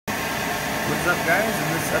What's up, guys?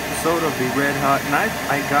 In this episode of the Red Hot Knife,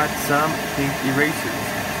 I got some pink erasers.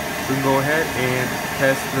 So we can go ahead and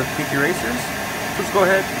test the pink erasers. So let's go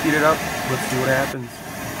ahead, heat it up, let's see what happens.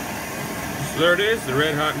 So there it is, the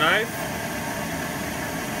Red Hot Knife.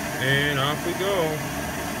 And off we go.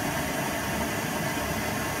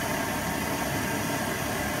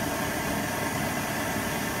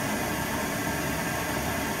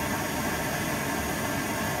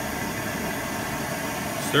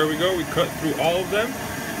 There we go, we cut through all of them.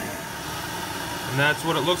 And that's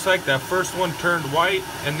what it looks like. That first one turned white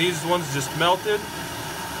and these ones just melted.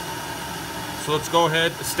 So let's go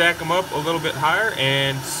ahead, stack them up a little bit higher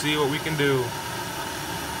and see what we can do.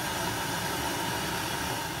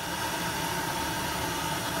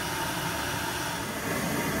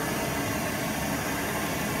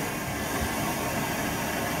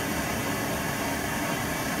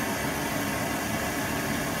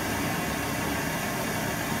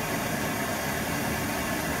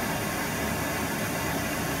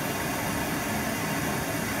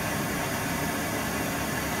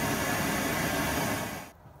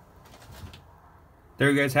 There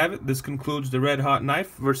you guys have it. This concludes the Red Hot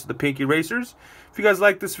Knife versus the pink erasers. If you guys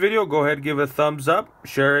like this video, go ahead and give it a thumbs up.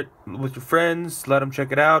 Share it with your friends. Let them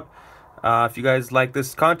check it out. If you guys like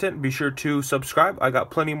this content, be sure to subscribe. I got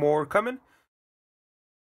plenty more coming.